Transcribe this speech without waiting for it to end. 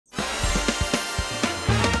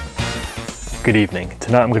Good evening.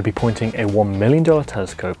 Tonight I'm going to be pointing a $1 million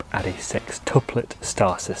telescope at a sextuplet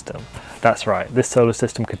star system. That's right, this solar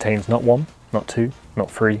system contains not one, not two,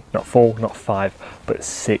 not three, not four, not five, but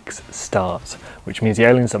 6 stars, which means the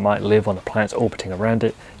aliens that might live on the planets orbiting around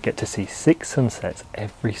it get to see 6 sunsets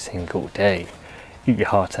every single day. Eat your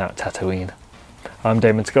heart out, Tatooine. I'm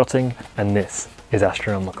Damon Scotting, and this is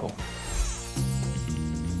Astronomical.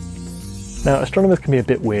 Now, astronomers can be a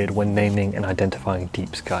bit weird when naming and identifying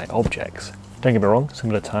deep sky objects. Don't get me wrong,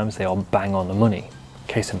 some of the times they are bang on the money.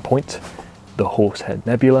 Case in point, the Horsehead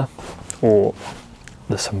Nebula or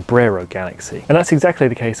the Sombrero Galaxy. And that's exactly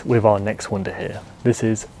the case with our next wonder here. This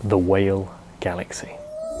is the Whale Galaxy.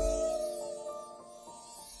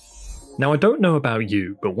 Now, I don't know about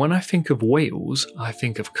you, but when I think of whales, I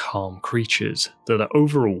think of calm creatures that are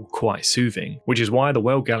overall quite soothing, which is why the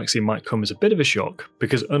Whale Galaxy might come as a bit of a shock,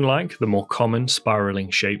 because unlike the more common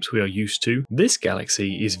spiraling shapes we are used to, this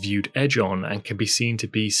galaxy is viewed edge-on and can be seen to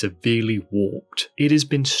be severely warped. It has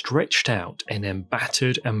been stretched out and then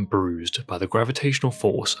battered and bruised by the gravitational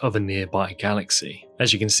force of a nearby galaxy.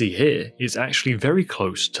 As you can see here, it's actually very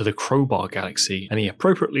close to the Crowbar Galaxy and the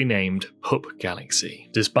appropriately named Pup Galaxy.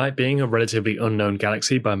 Despite being a relatively unknown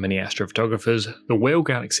galaxy by many astrophotographers, the Whale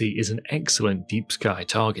Galaxy is an excellent deep sky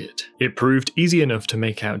target. It proved easy enough to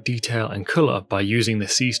make out detail and colour by using the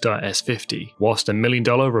C-Star S50, whilst a $1 million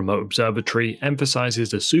remote observatory emphasises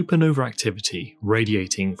the supernova activity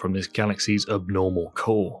radiating from this galaxy's abnormal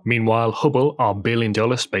core. Meanwhile, Hubble, our $1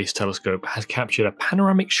 billion space telescope, has captured a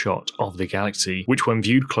panoramic shot of the galaxy, which when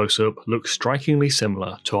viewed close up looks strikingly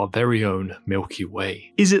similar to our very own Milky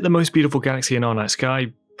Way. Is it the most beautiful galaxy in our night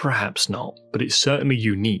sky? Perhaps not, but it's certainly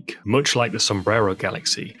unique, much like the Sombrero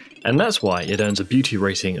Galaxy, and that's why it earns a beauty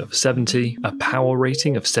rating of 70, a power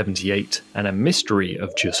rating of 78, and a mystery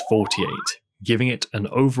of just 48, giving it an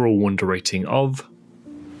overall wonder rating of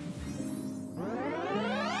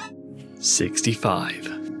 65.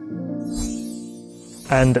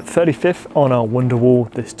 And 35th on our wonder wall.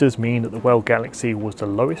 This does mean that the Whale Galaxy was the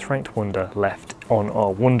lowest ranked wonder left on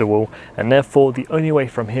our wonder wall, and therefore the only way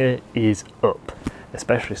from here is up.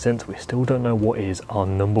 Especially since we still don't know what is our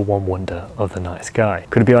 #1 wonder of the night sky.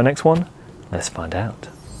 Could it be our next one? Let's find out.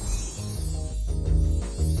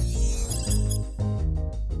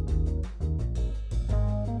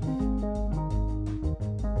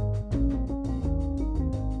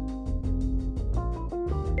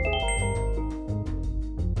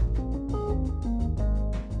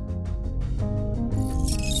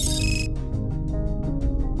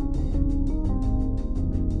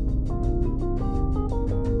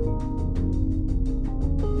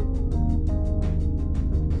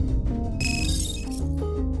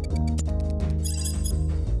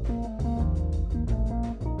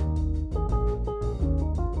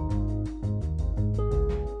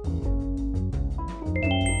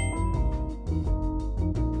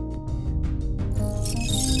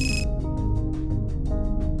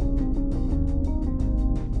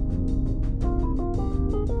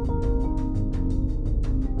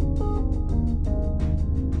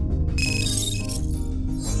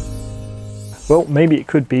 Well, maybe it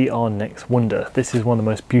could be our next wonder. This is one of the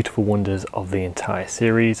most beautiful wonders of the entire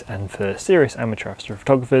series, and for serious amateur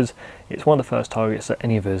astrophotographers, it's one of the first targets that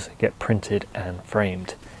any of us get printed and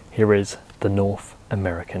framed. Here is the North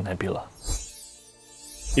America Nebula.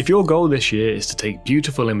 If your goal this year is to take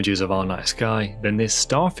beautiful images of our night sky, then this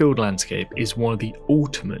star-filled landscape is one of the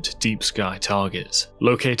ultimate deep sky targets.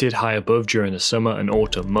 Located high above during the summer and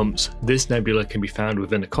autumn months, this nebula can be found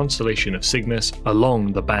within the constellation of Cygnus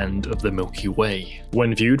along the band of the Milky Way.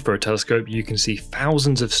 When viewed through a telescope, you can see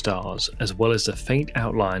thousands of stars, as well as the faint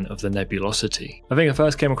outline of the nebulosity. I think I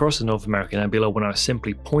first came across the North American Nebula when I was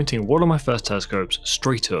simply pointing one of my first telescopes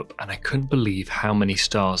straight up, and I couldn't believe how many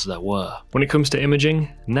stars there were. When it comes to imaging,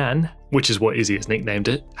 NAN, which is what Izzy has nicknamed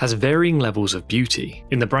it, has varying levels of beauty.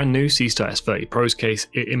 In the brand new C-Star S30 Pro's case,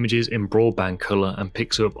 it images in broadband colour and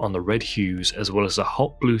picks up on the red hues as well as the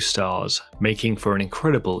hot blue stars, making for an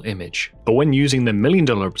incredible image. But when using the $1 million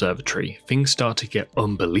observatory, things start to get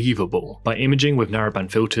unbelievable. By imaging with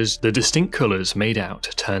narrowband filters, the distinct colours made out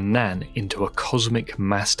turn NAN into a cosmic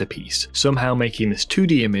masterpiece, somehow making this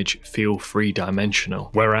 2D image feel 3-dimensional.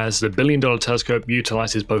 Whereas the $1 billion telescope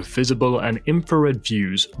utilises both visible and infrared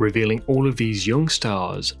views, revealing revealing all of these young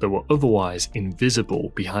stars that were otherwise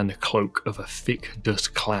invisible behind the cloak of a thick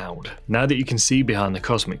dust cloud. Now that you can see behind the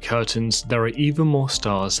cosmic curtains, there are even more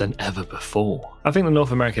stars than ever before. I think the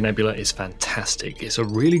North America Nebula is fantastic. It's a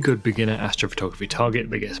really good beginner astrophotography target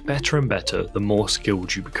that gets better and better the more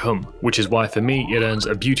skilled you become, which is why for me it earns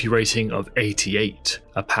a beauty rating of 88,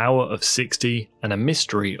 a power of 60, and a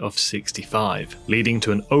mystery of 65, leading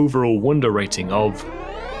to an overall wonder rating of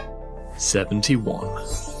 71.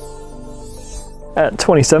 At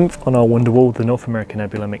 27th on our wonder wall, the North America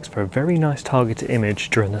Nebula makes for a very nice targeted image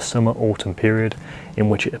during the summer-autumn period in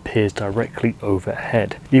which it appears directly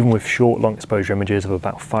overhead. Even with short long exposure images of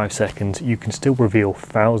about 5 seconds, you can still reveal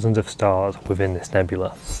thousands of stars within this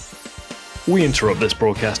nebula. We interrupt this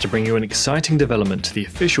broadcast to bring you an exciting development to the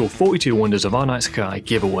official 42 Wonders of Our Night Sky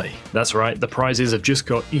giveaway. That's right, the prizes have just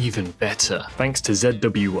got even better. Thanks to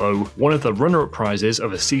ZWO, one of the runner-up prizes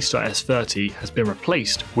of a C-Star S30 has been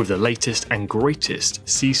replaced with the latest and greatest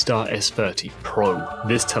C-Star S30 Pro.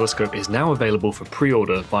 This telescope is now available for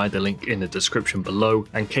pre-order via the link in the description below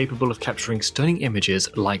and capable of capturing stunning images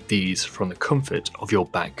like these from the comfort of your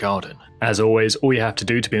back garden. As always, all you have to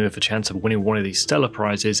do to be in with a chance of winning one of these stellar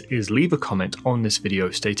prizes is leave a comment on this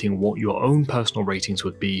video stating what your own personal ratings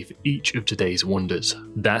would be for each of today's wonders.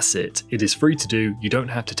 That's it. It is free to do. You don't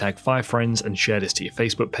have to tag 5 friends and share this to your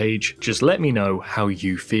Facebook page. Just let me know how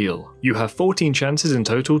you feel. You have 14 chances in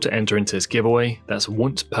total to enter into this giveaway. That's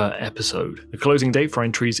once per episode. The closing date for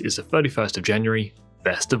entries is the 31st of January.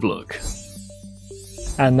 Best of luck.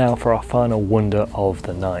 And now for our final wonder of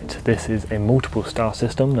the night. This is a multiple star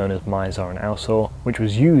system known as Mizar and Alcor, which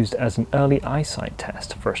was used as an early eyesight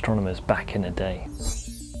test for astronomers back in the day.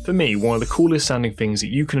 For me, one of the coolest sounding things that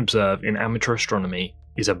you can observe in amateur astronomy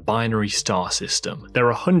is a binary star system. There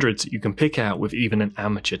are hundreds that you can pick out with even an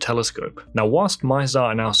amateur telescope. Now, whilst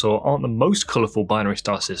Mizar and Alcor aren't the most colourful binary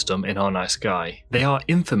star system in our night sky, they are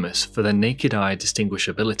infamous for their naked eye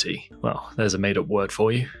distinguishability. Well, there's a made up word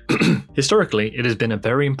for you. Historically, it has been a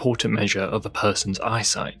very important measure of a person's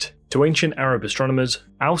eyesight. To ancient Arab astronomers,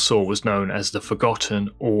 Alcor was known as the forgotten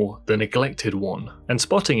or the neglected one, and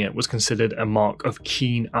spotting it was considered a mark of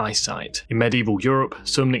keen eyesight. In medieval Europe,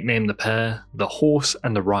 some nicknamed the pair the horse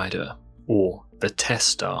and the rider, or the test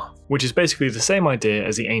star, which is basically the same idea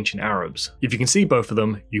as the ancient Arabs. If you can see both of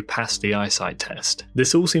them, you pass the eyesight test.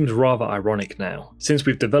 This all seems rather ironic now. Since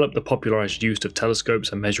we've developed the popularized use of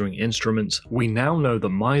telescopes and measuring instruments, we now know that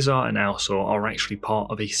Mizar and Alcor are actually part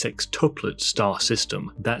of a sextuplet star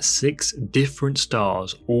system. That's 6 different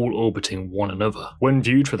stars all orbiting one another. When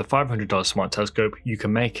viewed for the $500 smart telescope, you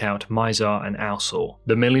can make out Mizar and Alcor.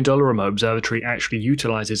 The $1 million remote observatory actually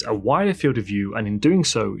utilizes a wider field of view, and in doing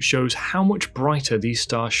so shows how much brighter these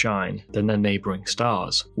stars shine than their neighbouring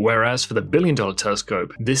stars. Whereas for the $1 billion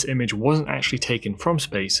telescope, this image wasn't actually taken from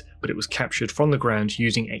space, but it was captured from the ground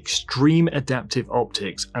using extreme adaptive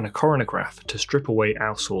optics and a coronagraph to strip away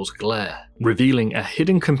Alcor's glare, revealing a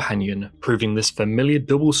hidden companion, proving this familiar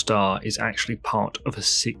double star is actually part of a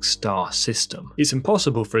 6-star system. It's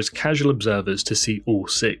impossible for us casual observers to see all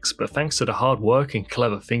 6, but thanks to the hard work and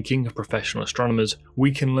clever thinking of professional astronomers,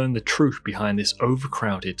 we can learn the truth behind this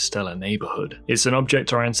overcrowded stellar neighbourhood. It's an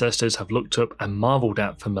object our ancestors have looked up and marvelled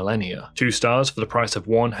at for millennia. 2 stars for the price of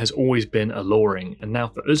 1 has always been alluring, and now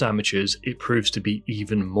for us amateurs, it proves to be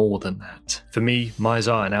even more than that. For me,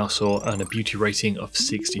 Mizar and Alcor earn a beauty rating of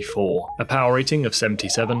 64, a power rating of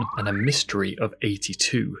 77, and a mystery of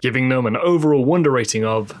 82, giving them an overall wonder rating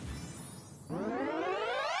of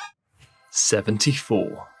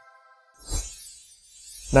 74.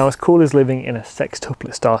 Now, as cool as living in a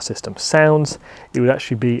sextuplet star system sounds, it would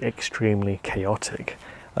actually be extremely chaotic.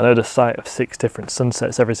 I know the sight of 6 different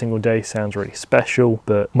sunsets every single day sounds really special,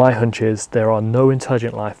 but my hunch is there are no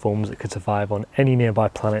intelligent life forms that could survive on any nearby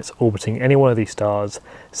planets orbiting any one of these stars,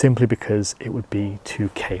 simply because it would be too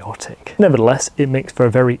chaotic. Nevertheless, it makes for a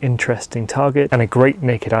very interesting target and a great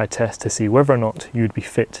naked eye test to see whether or not you'd be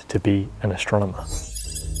fit to be an astronomer.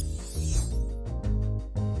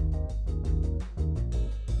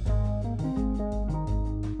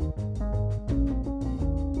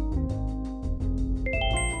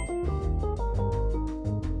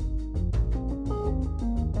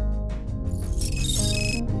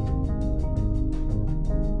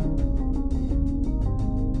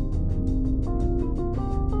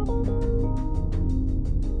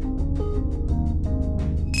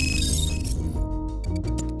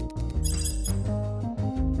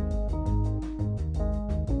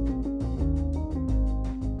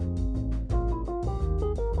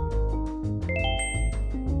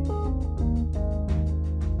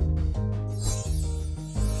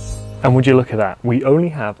 And would you look at that, we only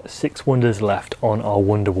have 6 wonders left on our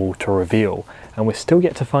wonder wall to reveal, and we're still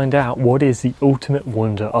yet to find out what is the ultimate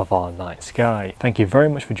wonder of our night sky. Thank you very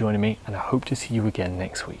much for joining me, and I hope to see you again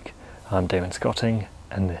next week. I'm Damon Scotting,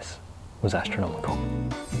 and this was Astronomical.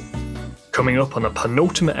 Coming up on the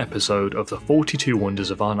penultimate episode of the 42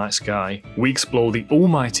 Wonders of Our Night Sky, we explore the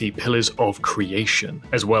almighty pillars of creation,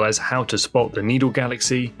 as well as how to spot the Needle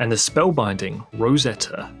Galaxy and the spellbinding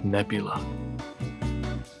Rosetta Nebula.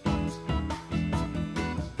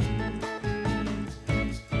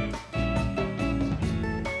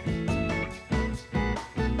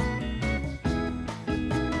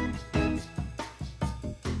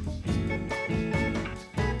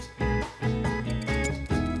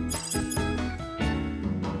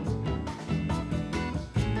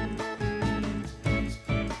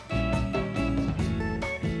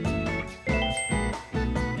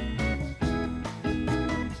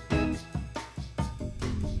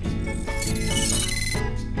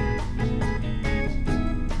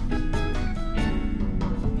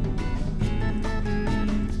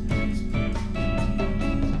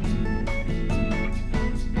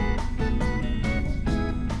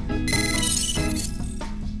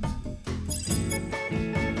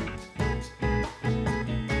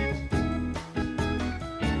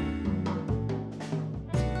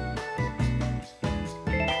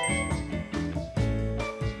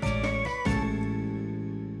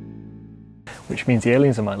 Which means the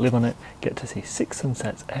aliens that might live on it get to see 6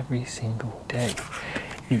 sunsets every single day.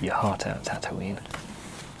 Eat your heart out, Tatooine.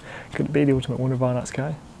 Could it be the ultimate wonder of our night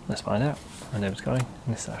sky? Let's find out. My name's Scotty,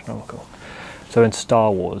 and this is Astronomical. So in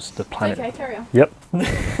Star Wars, the planet... Okay, carry on. Yep.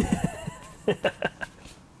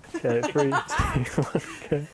 Okay, 3, 2, 1, go.